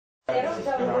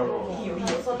いいよいいよ。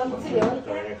そんなことで置いて。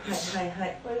はいは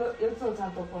い。これ4つをちゃ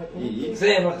んとこうやって。いい？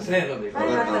せーのでいく。はい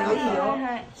いいよ。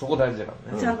そこ大事だか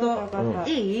らね。ちゃんと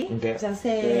いい？じゃあせ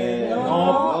ー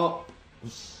の。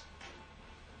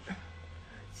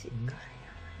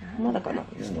まだかな。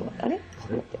あれ？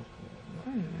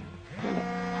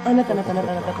あなた。あ、まだは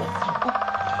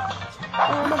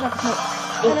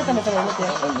い。あなた待って。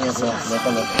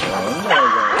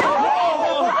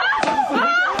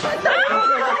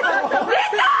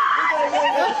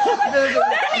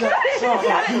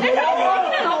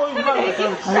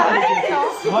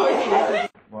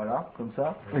Voilà, comme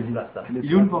ça.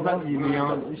 Il est où le portable? Il est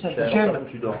un chef.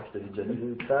 Tu dors, je t'avais déjà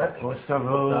dit. Tac. Oh, ça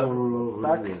va.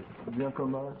 Tac. Bien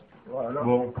comme ça. Voilà.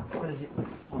 Bon. Vas-y.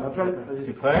 On appelle.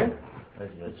 C'est prêt?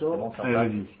 Vas-y, allez,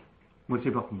 vas-y. Moi,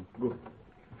 c'est parti. Go.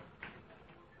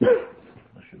 Je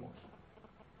suis bon.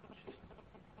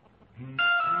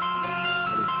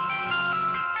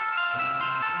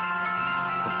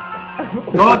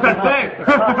 Oh, t'as fait!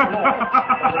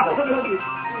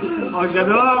 Oh,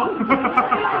 j'adore!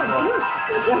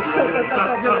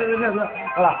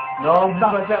 Voilà. Non, on bouffe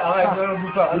pas ça. Arrête, non, on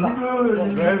bouffe pas.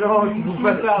 Mais non, tu bouffes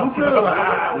pas ça.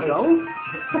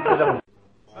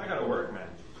 I gotta work, man.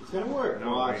 It's gonna work. No,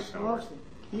 Watch.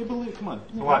 Can you believe? Come on.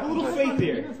 What? Have a little faith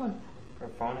here.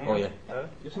 Oh yeah.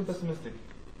 You're so pessimistic.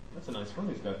 That's a nice one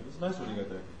he's got. It's a nice one you got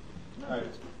there. Alright,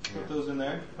 put those in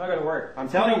there. It's not gonna work. I'm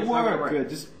It's telling you, gonna it's not gonna work. work. Good.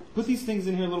 Just put these things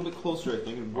in here a little bit closer, I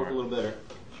think. It'll work a little better.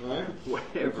 Alright?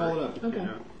 Whatever. Call it up. Okay.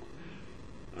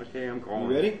 Okay, I'm calling.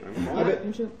 You ready? I'm I calling.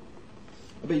 bet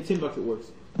you $10 it works.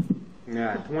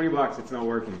 Yeah, $20, it's not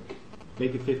working.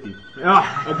 Make it 50.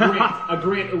 Ah. A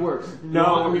grant it works.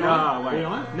 No, wait.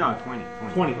 no, 20.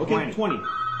 20. Okay, 20.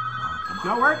 It's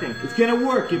not working. It's gonna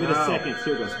work. Give it a No. second.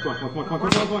 Here it goes. Come on.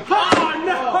 Oh,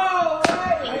 no!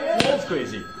 That's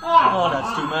crazy. Oh,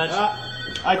 that's too much.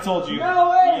 I told you. No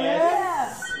way,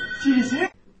 Yes. Jesus.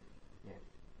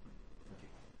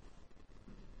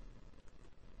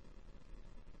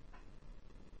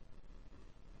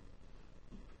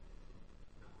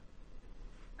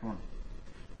 Come on.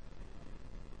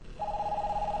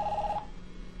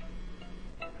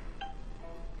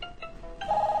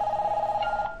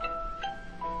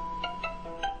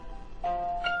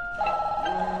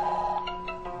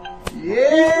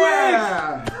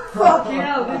 Fucking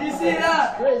hell, did you see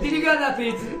that? Did you get that,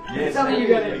 Pete? Yes, Tell me you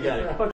got it. we got it.